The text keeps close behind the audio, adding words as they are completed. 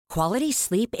Quality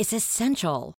sleep is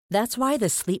essential. That's why the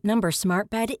Sleep Number Smart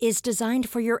Bed is designed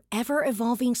for your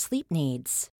ever-evolving sleep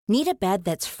needs. Need a bed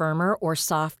that's firmer or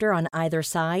softer on either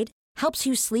side? Helps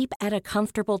you sleep at a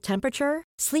comfortable temperature?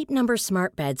 Sleep Number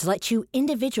Smart Beds let you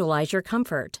individualize your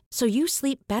comfort, so you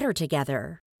sleep better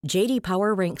together. J.D.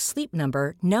 Power ranks Sleep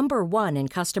Number number 1 in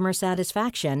customer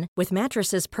satisfaction with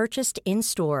mattresses purchased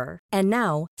in-store. And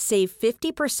now, save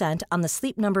 50% on the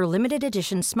Sleep Number Limited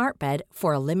Edition Smart Bed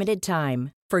for a limited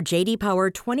time. For J.D. Power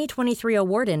 2023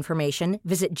 award information,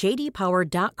 visit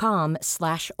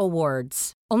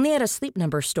jdpower.com/awards. Only at a Sleep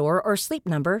Number store or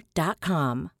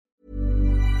sleepnumber.com.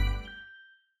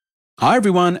 Hi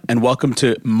everyone, and welcome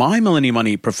to My Millennial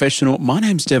Money Professional. My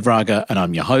name's Dev Raga, and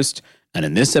I'm your host. And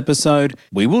in this episode,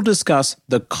 we will discuss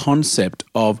the concept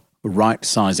of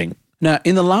right-sizing. Now,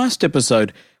 in the last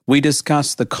episode, we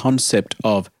discussed the concept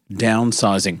of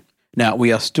downsizing. Now,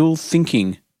 we are still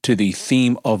thinking to the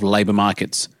theme of labour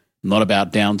markets, not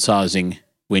about downsizing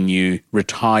when you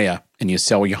retire and you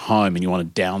sell your home and you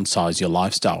want to downsize your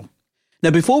lifestyle.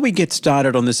 Now, before we get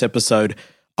started on this episode,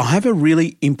 I have a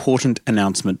really important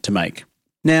announcement to make.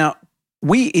 Now,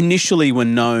 we initially were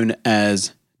known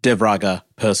as Dev Raga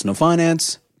Personal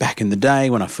Finance back in the day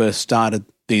when I first started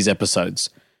these episodes.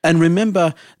 And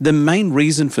remember, the main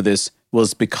reason for this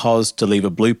was because to leave a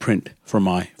blueprint for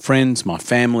my friends, my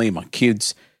family, my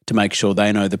kids, to make sure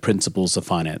they know the principles of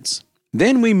finance.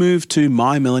 Then we moved to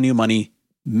My Millennial Money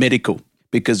Medical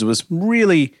because it was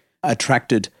really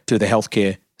attracted to the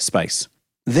healthcare space.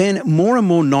 Then more and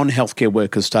more non-healthcare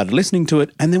workers started listening to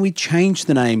it, and then we changed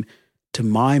the name to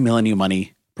My Millennial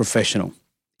Money Professional.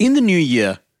 In the new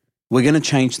year, we're going to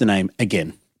change the name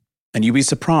again, and you'll be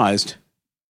surprised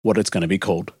what it's going to be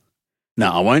called.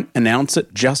 Now, I won't announce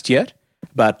it just yet,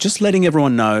 but just letting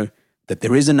everyone know that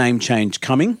there is a name change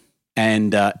coming,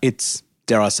 and it's,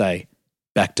 dare I say,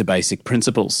 back to basic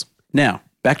principles. Now,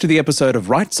 back to the episode of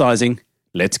right-sizing.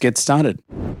 Let's get started.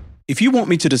 If you want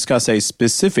me to discuss a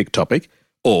specific topic,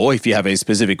 or if you have a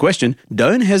specific question,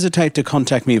 don't hesitate to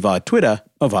contact me via Twitter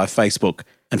or via Facebook.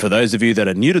 And for those of you that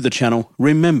are new to the channel,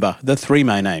 remember the 3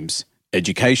 main aims: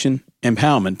 education,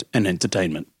 empowerment, and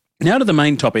entertainment. Now to the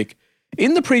main topic.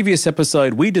 In the previous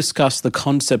episode, we discussed the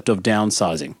concept of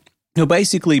downsizing. Now,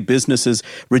 basically, businesses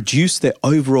reduce their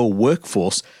overall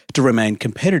workforce to remain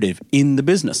competitive in the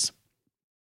business.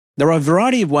 There are a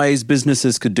variety of ways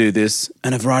businesses could do this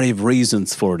and a variety of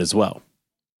reasons for it as well.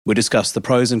 We discussed the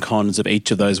pros and cons of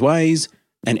each of those ways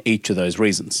and each of those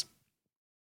reasons.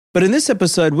 But in this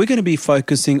episode, we're going to be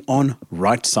focusing on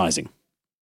right-sizing.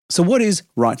 So what is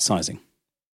right-sizing?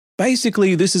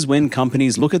 Basically, this is when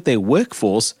companies look at their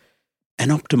workforce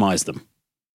and optimize them.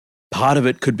 Part of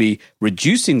it could be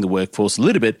reducing the workforce a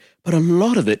little bit, but a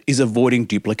lot of it is avoiding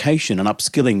duplication and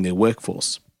upskilling their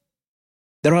workforce.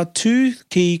 There are 2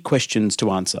 key questions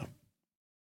to answer.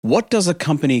 What does a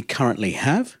company currently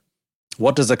have?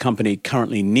 What does a company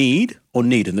currently need or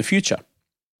need in the future?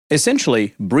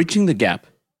 Essentially, bridging the gap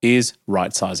is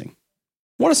right-sizing.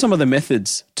 What are some of the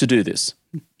methods to do this?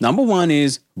 Number 1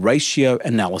 is ratio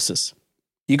analysis.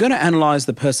 You've got to analyze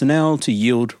the personnel to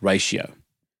yield ratio.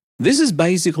 This is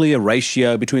basically a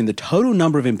ratio between the total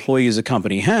number of employees a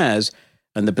company has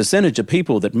and the percentage of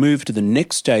people that move to the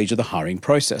next stage of the hiring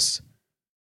process.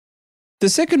 The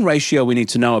second ratio we need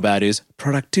to know about is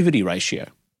productivity ratio.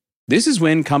 This is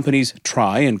when companies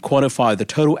try and quantify the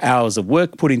total hours of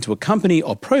work put into a company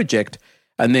or project,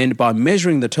 and then by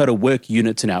measuring the total work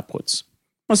units and outputs.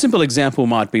 A simple example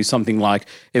might be something like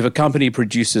if a company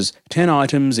produces 10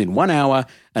 items in 1 hour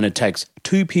and it takes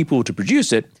 2 people to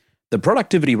produce it, the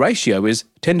productivity ratio is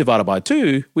 10 divided by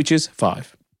 2, which is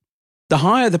 5. The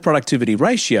higher the productivity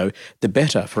ratio, the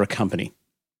better for a company.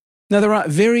 Now, there are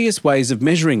various ways of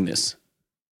measuring this.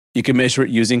 You can measure it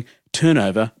using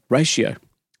turnover ratio.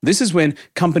 This is when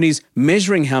companies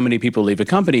measuring how many people leave a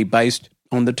company based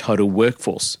on the total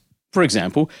workforce. For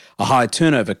example, a high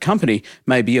turnover company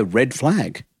may be a red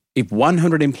flag. If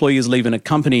 100 employees leave in a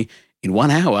company in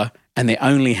 1 hour and they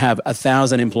only have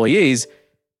 1,000 employees,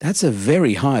 that's a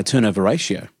very high turnover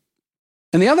ratio.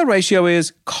 And the other ratio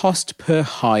is cost per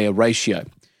hire ratio.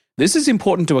 This is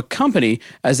important to a company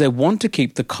as they want to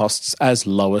keep the costs as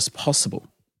low as possible.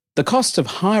 The cost of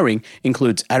hiring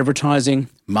includes advertising,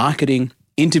 marketing,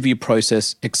 interview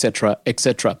process, etc.,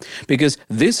 because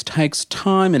this takes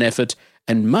time and effort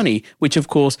and money, which of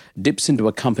course dips into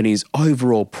a company's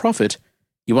overall profit.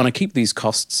 You want to keep these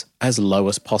costs as low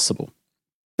as possible.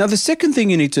 Now, the second thing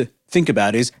you need to think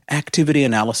about is activity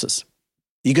analysis.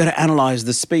 You got to analyze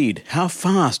the speed. How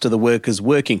fast are the workers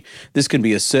working? This can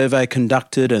be a survey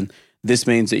conducted, and this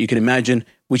means that you can imagine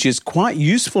which is quite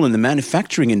useful in the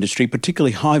manufacturing industry,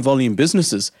 particularly high-volume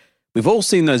businesses. We've all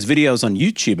seen those videos on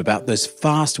YouTube about those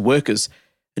fast workers.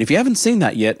 And if you haven't seen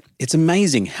that yet, it's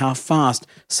amazing how fast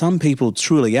some people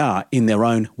truly are in their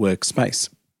own workspace.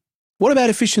 What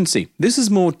about efficiency? This is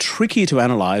more tricky to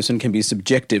analyze and can be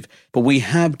subjective, but we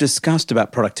have discussed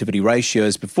about productivity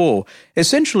ratios before.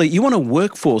 Essentially, you want a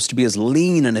workforce to be as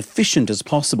lean and efficient as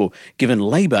possible, given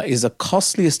labor is the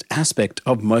costliest aspect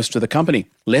of most of the company.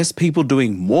 Less people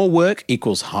doing more work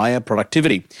equals higher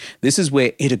productivity. This is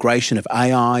where integration of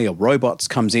AI or robots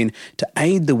comes in to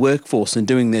aid the workforce in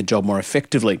doing their job more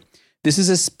effectively. This is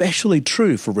especially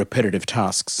true for repetitive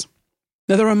tasks.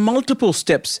 Now, there are multiple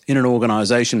steps in an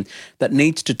organisation that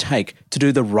needs to take to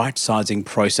do the right-sizing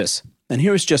process. And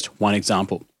here is just one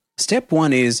example. Step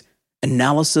 1 is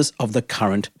analysis of the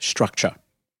current structure.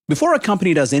 Before a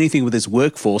company does anything with its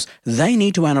workforce, they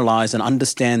need to analyse and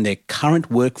understand their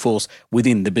current workforce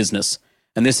within the business.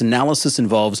 And this analysis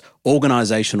involves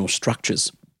organisational structures.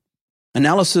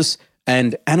 Analysis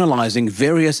and analysing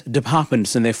various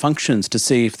departments and their functions to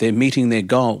see if they're meeting their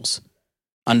goals.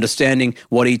 Understanding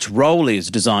what each role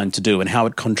is designed to do and how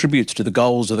it contributes to the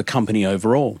goals of the company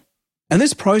overall. And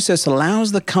this process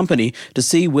allows the company to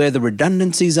see where the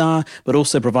redundancies are, but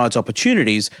also provides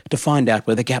opportunities to find out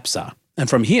where the gaps are. And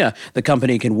from here, the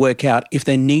company can work out if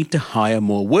they need to hire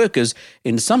more workers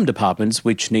in some departments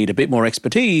which need a bit more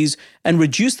expertise and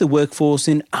reduce the workforce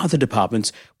in other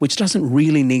departments which doesn't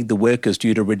really need the workers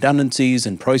due to redundancies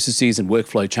and processes and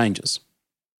workflow changes.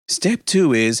 Step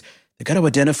 2 is they've got to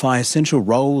identify essential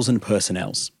roles and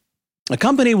personnels. A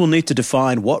company will need to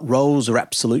define what roles are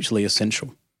absolutely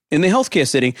essential. In the healthcare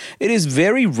setting, it is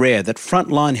very rare that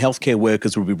frontline healthcare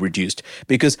workers will be reduced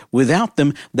because without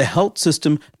them, the health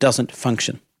system doesn't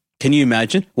function. Can you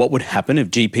imagine what would happen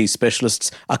if GP specialists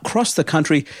across the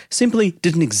country simply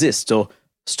didn't exist or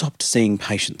stopped seeing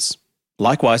patients?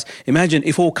 Likewise, imagine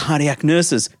if all cardiac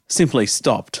nurses simply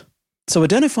stopped. So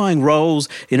identifying roles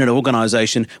in an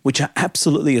organisation which are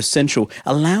absolutely essential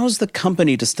allows the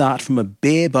company to start from a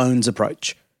bare bones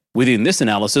approach. Within this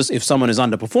analysis, if someone is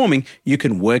underperforming, you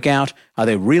can work out, are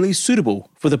they really suitable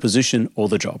for the position or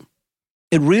the job?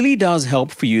 It really does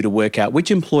help for you to work out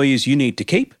which employees you need to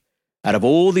keep out of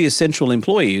all the essential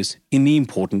employees in the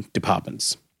important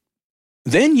departments.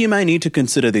 Then you may need to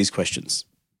consider these questions.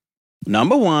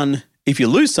 Number 1, if you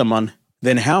lose someone,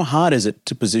 then how hard is it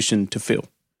to position to fill?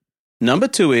 Number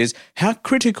 2 is, how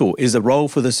critical is the role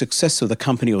for the success of the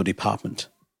company or department?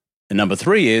 And number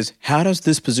 3 is, how does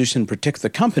this position protect the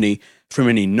company from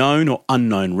any known or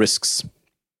unknown risks?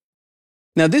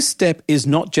 Now, this step is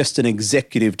not just an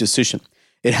executive decision.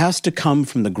 It has to come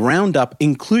from the ground up,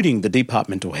 including the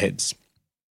departmental heads.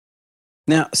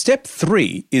 Now, step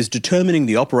 3 is determining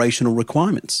the operational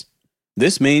requirements.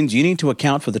 This means you need to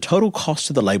account for the total cost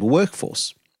of the labour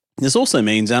workforce. This also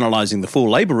means analysing the full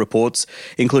labour reports,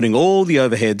 including all the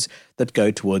overheads that go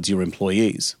towards your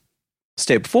employees.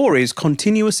 Step 4 is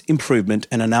continuous improvement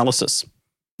and analysis.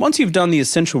 Once you've done the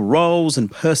essential roles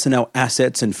and personnel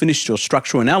assets and finished your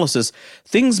structural analysis,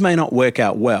 things may not work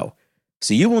out well.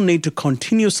 So you will need to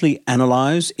continuously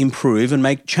analyse, improve and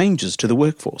make changes to the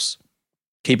workforce.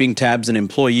 Keeping tabs on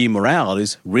employee morale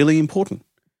is really important.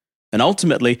 And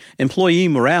ultimately, employee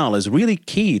morale is really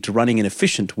key to running an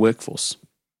efficient workforce.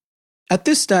 At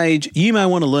this stage, you may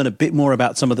want to learn a bit more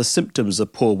about some of the symptoms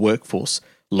of poor workforce,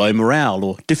 low morale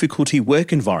or difficulty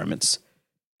work environments.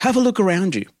 Have a look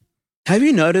around you. Have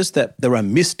you noticed that there are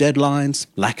missed deadlines,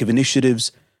 lack of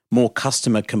initiatives, more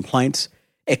customer complaints,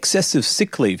 excessive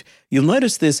sick leave? You'll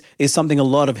notice this is something a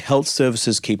lot of health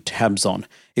services keep tabs on.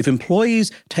 If employees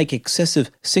take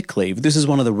excessive sick leave, this is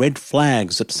one of the red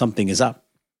flags that something is up.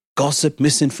 Gossip,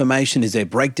 misinformation, is there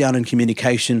breakdown in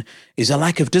communication? Is there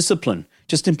lack of discipline?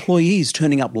 Just employees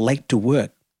turning up late to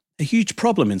work? A huge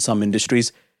problem in some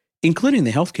industries, including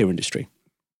the healthcare industry.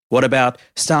 What about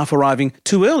staff arriving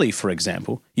too early, for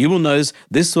example? You will notice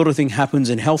this sort of thing happens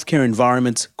in healthcare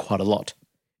environments quite a lot.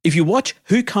 If you watch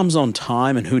who comes on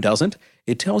time and who doesn't,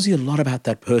 it tells you a lot about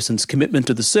that person's commitment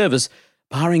to the service,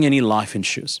 barring any life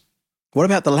issues. What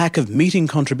about the lack of meeting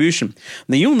contribution?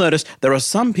 Now you'll notice there are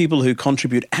some people who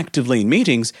contribute actively in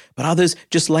meetings, but others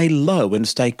just lay low and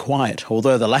stay quiet,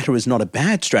 although the latter is not a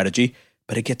bad strategy,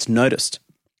 but it gets noticed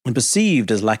and perceived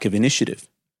as lack of initiative.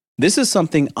 This is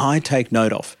something I take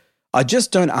note of. I just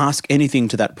don't ask anything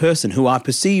to that person who I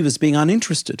perceive as being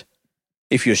uninterested.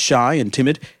 If you're shy and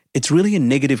timid, it's really a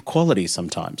negative quality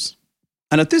sometimes.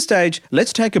 And at this stage,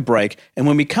 let's take a break, and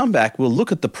when we come back, we'll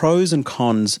look at the pros and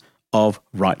cons of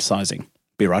right-sizing.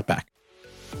 Be right back.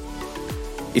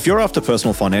 If you're after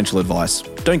personal financial advice,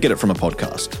 don't get it from a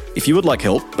podcast. If you would like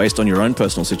help based on your own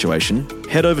personal situation,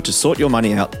 head over to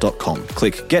sortyourmoneyout.com.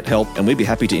 Click Get Help and we'd be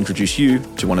happy to introduce you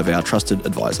to one of our trusted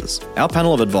advisors. Our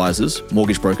panel of advisors,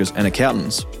 mortgage brokers and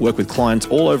accountants work with clients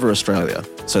all over Australia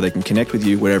so they can connect with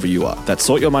you wherever you are. That's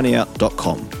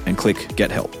sortyourmoneyout.com and click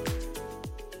Get Help.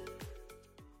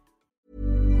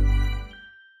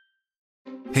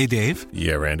 Hey, Dave.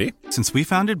 Yeah, Randy. Since we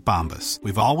founded Bombas,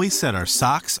 we've always said our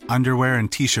socks, underwear,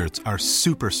 and T-shirts are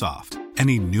super soft.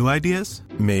 Any new ideas?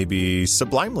 Maybe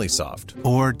sublimely soft.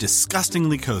 Or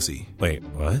disgustingly cozy. Wait,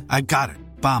 what? I got it.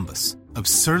 Bombas.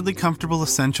 Absurdly comfortable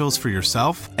essentials for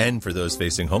yourself And for those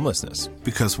facing homelessness.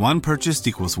 because one purchased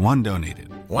equals one donated.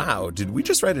 Wow, did we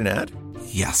just write an ad?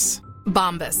 Yes.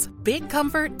 Bombas. Big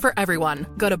comfort for everyone.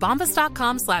 Go to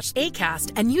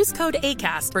bombas.com/ACAST and use code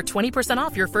ACAST for 20%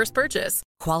 off your first purchase.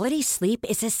 Quality sleep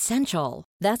is essential.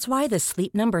 That's why the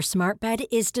Sleep Number Smart Bed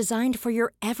is designed for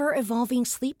your ever-evolving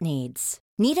sleep needs.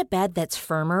 Need a bed that's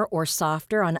firmer or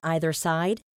softer on either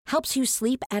side? Helps you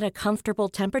sleep at a comfortable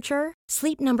temperature?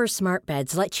 Sleep Number Smart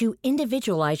Beds let you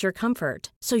individualize your comfort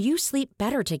so you sleep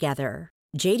better together.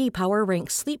 J.D. Power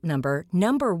ranks Sleep Number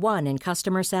number 1 in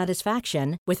customer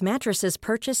satisfaction with mattresses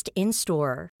purchased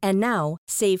in-store. And now,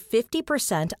 save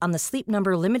 50% on the Sleep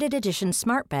Number Limited Edition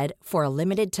Smart Bed for a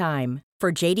limited time.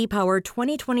 For J.D. Power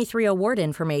 2023 award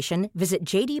information, visit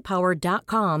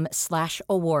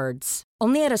jdpower.com/awards.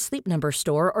 Only at a Sleep Number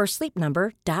store or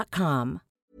sleepnumber.com.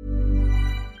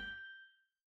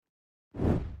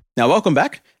 Now, welcome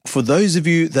back. For those of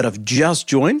you that have just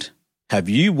joined, have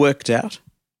you worked out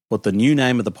what the new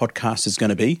name of the podcast is going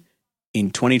to be in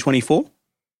 2024?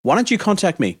 Why don't you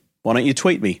contact me? Why don't you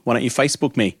tweet me? Why don't you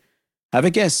Facebook me? Have a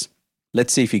guess.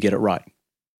 Let's see if you get it right.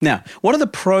 Now, what are the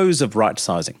pros of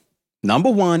right-sizing? Number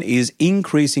 1 is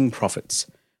increasing profits.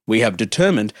 We have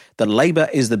determined that labour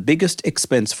is the biggest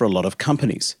expense for a lot of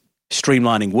companies.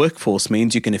 Streamlining workforce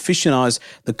means you can efficientize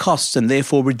the costs and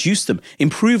therefore reduce them,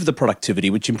 improve the productivity,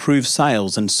 which improves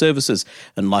sales and services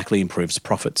and likely improves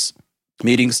profits.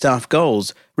 Meeting staff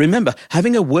goals. Remember,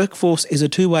 having a workforce is a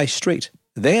two-way street.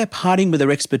 They're parting with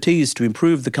their expertise to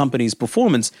improve the company's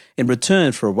performance in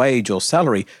return for a wage or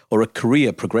salary or a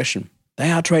career progression.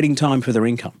 They are trading time for their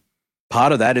income.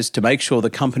 Part of that is to make sure the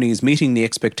company is meeting the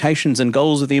expectations and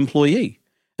goals of the employee.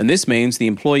 And this means the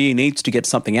employee needs to get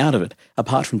something out of it,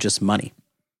 apart from just money.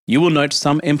 You will note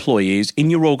some employees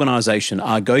in your organisation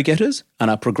are go-getters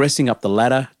and are progressing up the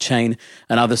ladder, chain,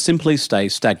 and others simply stay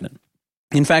stagnant.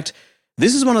 In fact,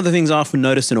 this is one of the things I often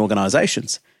notice in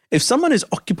organisations. If someone is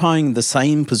occupying the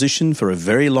same position for a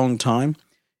very long time,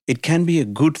 it can be a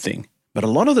good thing, but a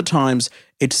lot of the times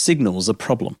it signals a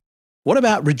problem. What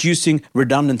about reducing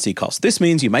redundancy costs? This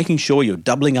means you're making sure you're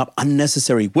doubling up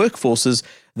unnecessary workforces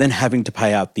than having to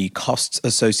pay out the costs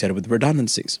associated with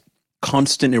redundancies.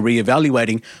 Constantly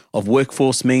reevaluating of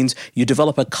workforce means you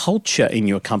develop a culture in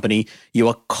your company. You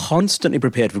are constantly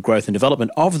prepared for growth and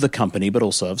development of the company, but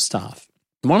also of staff.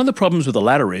 One of the problems with the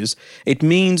latter is it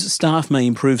means staff may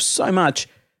improve so much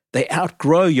they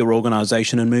outgrow your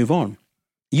organisation and move on.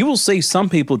 You will see some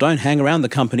people don't hang around the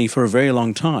company for a very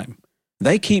long time.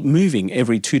 They keep moving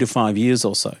every 2 to 5 years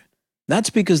or so.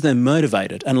 That's because they're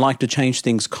motivated and like to change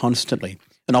things constantly,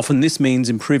 and often this means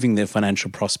improving their financial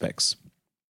prospects.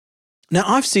 Now,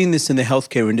 I've seen this in the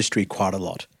healthcare industry quite a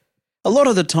lot. A lot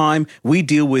of the time, we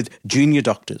deal with junior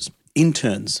doctors,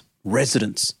 interns,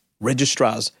 residents,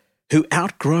 registrars, who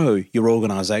outgrow your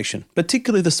organisation,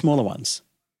 particularly the smaller ones.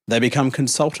 They become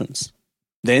consultants.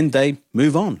 Then they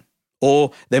move on.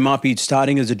 Or they might be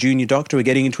starting as a junior doctor or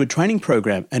getting into a training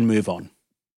program and move on.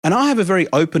 And I have a very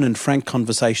open and frank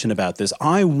conversation about this.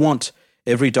 I want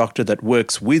every doctor that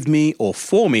works with me or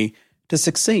for me to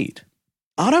succeed.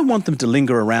 I don't want them to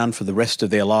linger around for the rest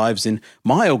of their lives in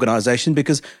my organisation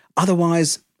because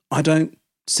otherwise I don't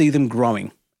see them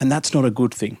growing, and that's not a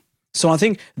good thing. So I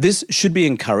think this should be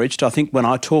encouraged. I think when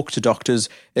I talk to doctors,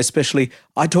 especially,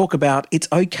 I talk about it's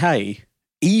okay,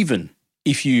 even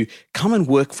if you come and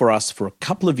work for us for a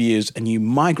couple of years and you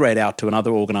migrate out to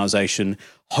another organisation,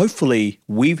 hopefully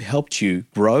we've helped you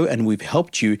grow and we've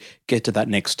helped you get to that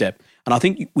next step. And I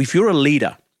think if you're a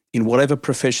leader in whatever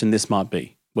profession this might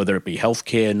be, whether it be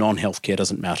healthcare, non-healthcare,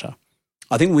 doesn't matter,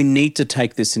 I think we need to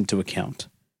take this into account.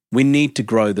 We need to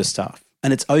grow the staff.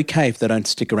 And it's okay if they don't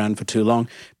stick around for too long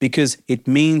because it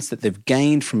means that they've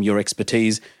gained from your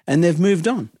expertise and they've moved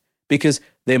on because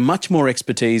they're much more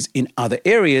expertise in other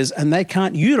areas and they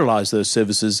can't utilise those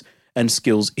services and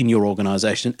skills in your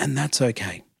organisation, and that's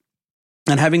okay.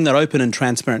 And having that open and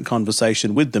transparent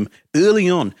conversation with them early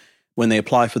on when they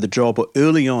apply for the job or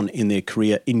early on in their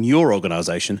career in your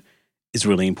organisation is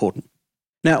really important.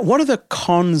 Now, what are the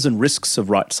cons and risks of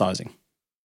right-sizing?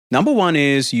 Number one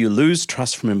is you lose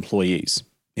trust from employees.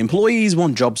 Employees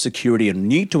want job security and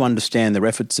need to understand their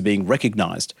efforts are being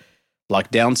recognised. Like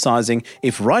downsizing,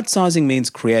 if right-sizing means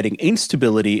creating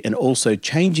instability and also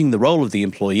changing the role of the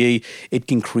employee, it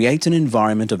can create an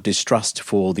environment of distrust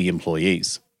for the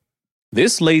employees.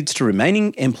 This leads to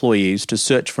remaining employees to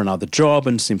search for another job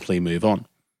and simply move on.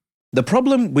 The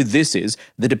problem with this is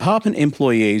the department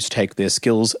employees take their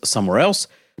skills somewhere else,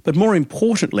 but more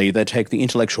importantly, they take the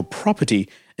intellectual property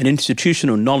and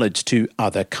institutional knowledge to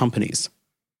other companies.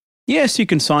 Yes, you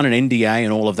can sign an NDA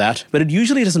and all of that, but it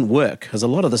usually doesn't work, as a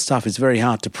lot of the stuff is very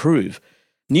hard to prove.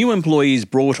 New employees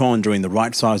brought on during the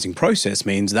right-sizing process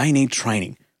means they need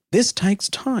training. This takes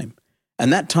time,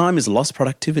 and that time is lost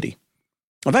productivity.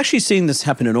 I've actually seen this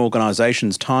happen in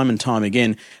organisations time and time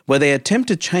again, where they attempt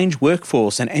to change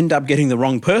workforce and end up getting the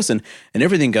wrong person, and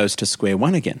everything goes to square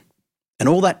one again. And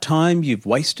all that time you've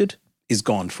wasted is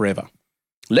gone forever.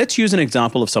 Let's use an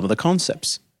example of some of the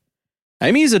concepts.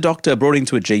 Amy is a doctor brought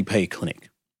into a GP clinic.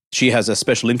 She has a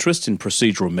special interest in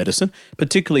procedural medicine,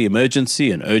 particularly emergency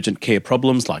and urgent care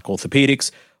problems like orthopaedics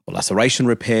or laceration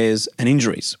repairs and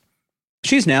injuries.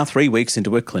 She's now 3 weeks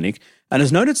into her clinic and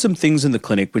has noted some things in the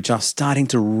clinic which are starting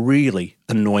to really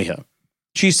annoy her.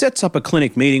 She sets up a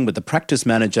clinic meeting with the practice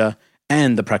manager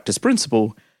and the practice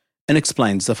principal and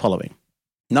explains the following.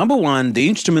 Number one, the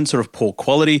instruments are of poor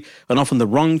quality and often the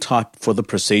wrong type for the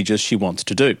procedures she wants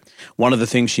to do. One of the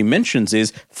things she mentions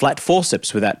is flat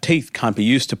forceps without teeth can't be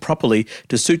used properly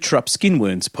to suture up skin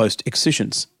wounds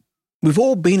post-excisions. We've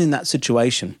all been in that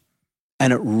situation,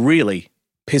 and it really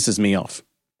pisses me off.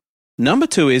 Number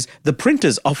two is the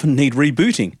printers often need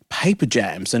rebooting, paper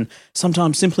jams, and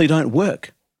sometimes simply don't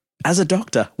work. As a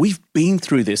doctor, we've been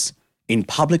through this in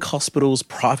public hospitals,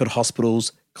 private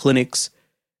hospitals, clinics.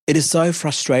 It is so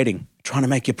frustrating trying to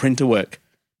make your printer work.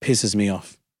 Pisses me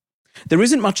off. There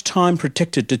isn't much time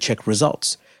protected to check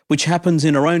results, which happens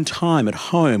in our own time at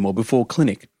home or before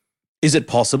clinic. Is it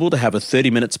possible to have 30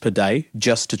 minutes per day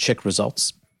just to check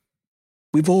results?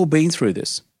 We've all been through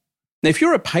this. Now, if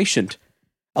you're a patient,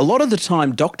 a lot of the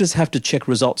time doctors have to check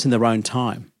results in their own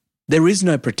time. There is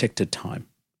no protected time.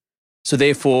 So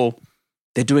therefore,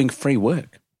 they're doing free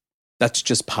work. That's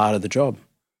just part of the job.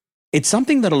 It's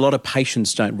something that a lot of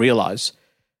patients don't realise,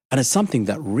 and it's something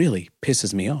that really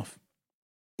pisses me off.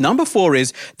 Number four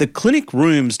is the clinic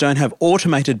rooms don't have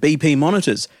automated BP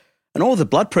monitors, and all the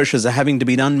blood pressures are having to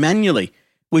be done manually,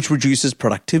 which reduces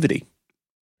productivity.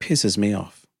 Pisses me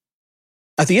off.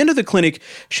 At the end of the clinic,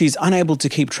 she's unable to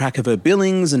keep track of her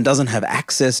billings and doesn't have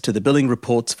access to the billing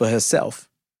reports for herself.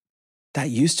 That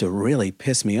used to really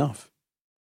piss me off.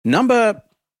 Number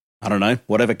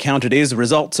whatever count it is,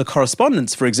 results or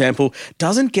correspondence, for example,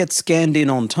 doesn't get scanned in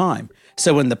on time.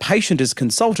 So when the patient is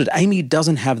consulted, Amy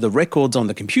doesn't have the records on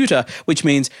the computer, which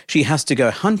means she has to go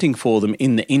hunting for them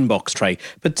in the inbox tray.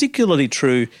 Particularly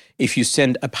true if you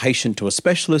send a patient to a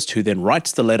specialist who then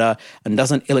writes the letter and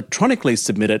doesn't electronically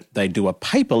submit it, they do a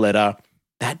paper letter.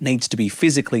 That needs to be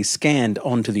physically scanned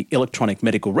onto the electronic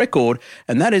medical record,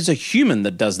 and that is a human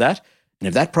that does that. And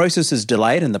if that process is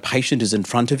delayed and the patient is in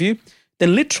front of you,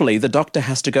 then literally the doctor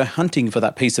has to go hunting for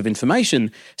that piece of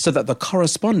information so that the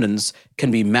correspondence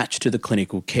can be matched to the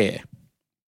clinical care.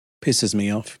 Pisses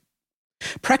me off.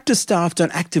 Practice staff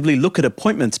don't actively look at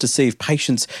appointments to see if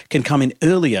patients can come in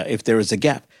earlier if there is a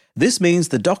gap. This means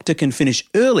the doctor can finish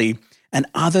early and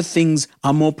other things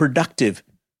are more productive.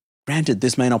 Granted,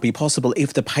 this may not be possible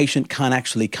if the patient can't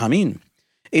actually come in.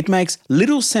 It makes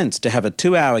little sense to have a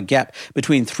 2-hour gap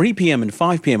between 3 p.m. and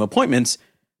 5 p.m. appointments,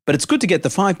 but it's good to get the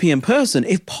 5 p.m. person,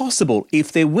 if possible,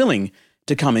 if they're willing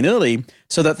to come in early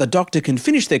so that the doctor can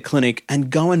finish their clinic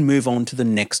and go and move on to the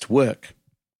next work.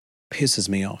 Pisses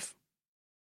me off.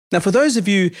 Now, for those of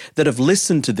you that have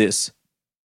listened to this,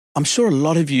 I'm sure a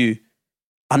lot of you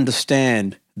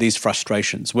understand these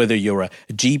frustrations, whether you're a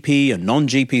GP, a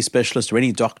non-GP specialist, or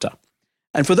any doctor.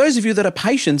 And for those of you that are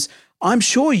patients, I'm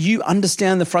sure you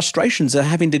understand the frustrations of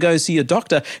having to go see a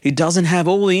doctor who doesn't have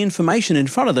all the information in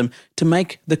front of them to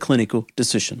make the clinical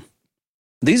decision.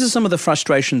 These are some of the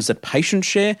frustrations that patients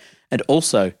share and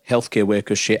also healthcare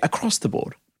workers share across the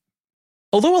board.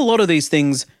 Although a lot of these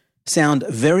things sound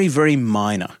very, very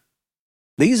minor,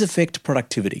 these affect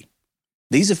productivity.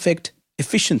 These affect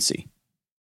efficiency.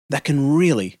 That can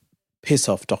really piss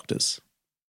off doctors.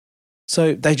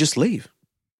 So they just leave.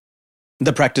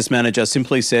 The practice manager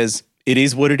simply says, it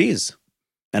is what it is.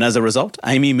 And as a result,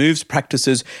 Amy moves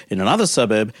practices in another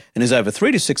suburb and is over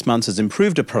 3 to 6 months has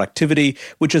improved her productivity,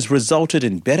 which has resulted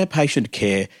in better patient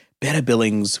care, better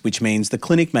billings, which means the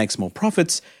clinic makes more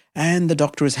profits and the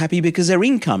doctor is happy because their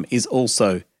income is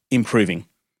also improving.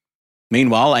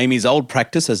 Meanwhile, Amy's old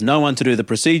practice has no one to do the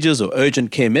procedures or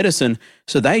urgent care medicine,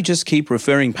 so they just keep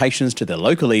referring patients to their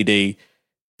local ED,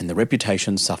 and the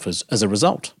reputation suffers as a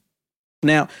result.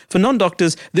 Now, for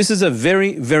non-doctors, this is a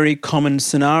very, very common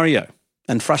scenario,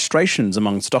 and frustrations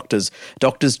amongst doctors.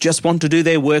 Doctors just want to do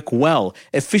their work well,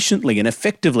 efficiently and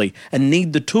effectively, and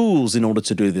need the tools in order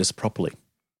to do this properly.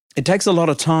 It takes a lot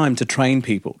of time to train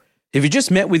people. If you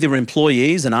just met with your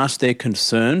employees and asked their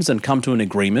concerns and come to an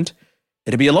agreement,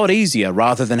 it'd be a lot easier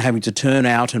rather than having to turn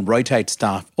out and rotate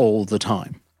staff all the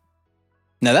time.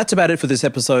 Now that's about it for this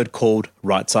episode called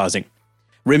Rightsizing.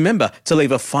 Remember to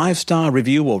leave a 5-star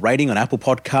review or rating on Apple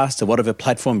Podcasts or whatever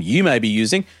platform you may be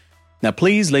using. Now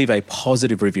please leave a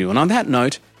positive review. And on that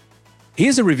note,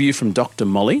 here's a review from Dr.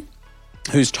 Molly,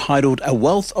 who's titled A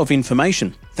Wealth of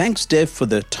Information. Thanks, Dev, for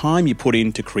the time you put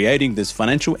into creating this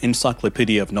financial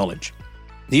encyclopedia of knowledge.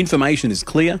 The information is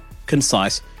clear,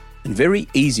 concise, and very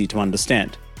easy to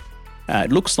understand.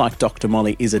 It looks like Dr.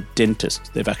 Molly is a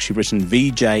dentist. They've actually written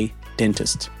VJ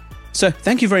Dentist. So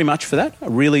thank you very much for that. I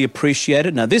really appreciate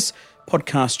it. Now, this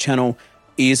podcast channel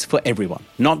is for everyone,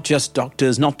 not just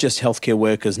doctors, not just healthcare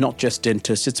workers, not just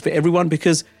dentists. It's for everyone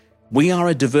because we are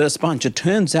a diverse bunch. It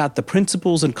turns out the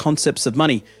principles and concepts of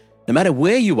money, no matter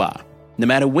where you are, no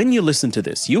matter when you listen to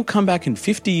this, you'll come back in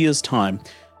 50 years' time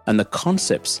and the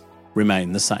concepts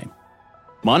remain the same.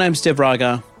 My name's Dev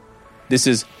Raga. This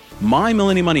is My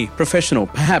Millennium Money Professional,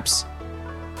 perhaps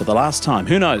for the last time.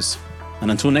 Who knows?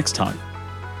 And until next time,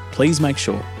 please make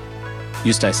sure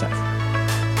you stay safe.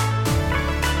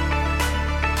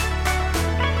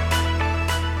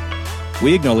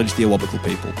 We acknowledge the Awabakal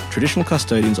people, traditional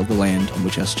custodians of the land on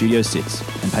which our studio sits,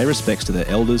 and pay respects to their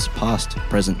elders, past,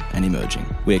 present, and emerging.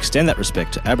 We extend that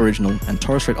respect to Aboriginal and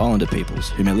Torres Strait Islander peoples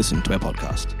who may listen to our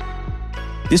podcast.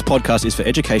 This podcast is for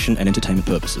education and entertainment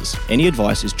purposes. Any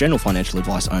advice is general financial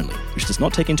advice only, which does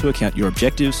not take into account your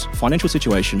objectives, financial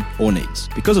situation, or needs.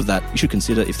 Because of that, you should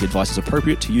consider if the advice is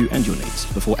appropriate to you and your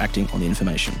needs before acting on the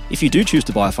information. If you do choose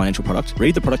to buy a financial product,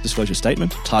 read the product disclosure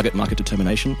statement, target market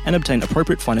determination, and obtain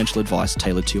appropriate financial advice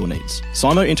tailored to your needs.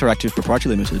 Simo Interactive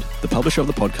Proprietary Limited, the publisher of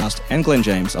the podcast, and Glenn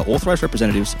James are authorised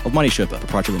representatives of Money Sherpa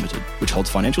Proprietary Limited, which holds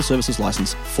financial services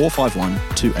license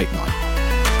 451289.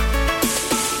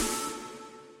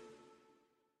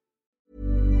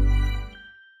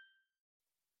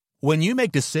 When you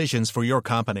make decisions for your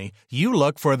company, you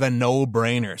look for the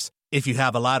no-brainers. If you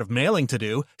have a lot of mailing to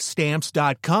do,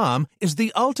 Stamps.com is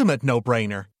the ultimate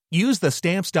no-brainer. Use the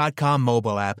Stamps.com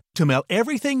mobile app to mail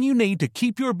everything you need to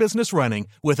keep your business running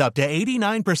with up to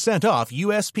 89% off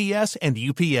USPS and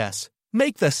UPS.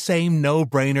 Make the same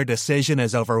no-brainer decision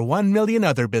as over 1 million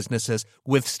other businesses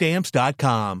with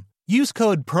Stamps.com. Use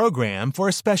code PROGRAM for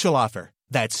a special offer.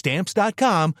 That's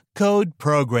Stamps.com, code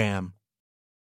PROGRAM.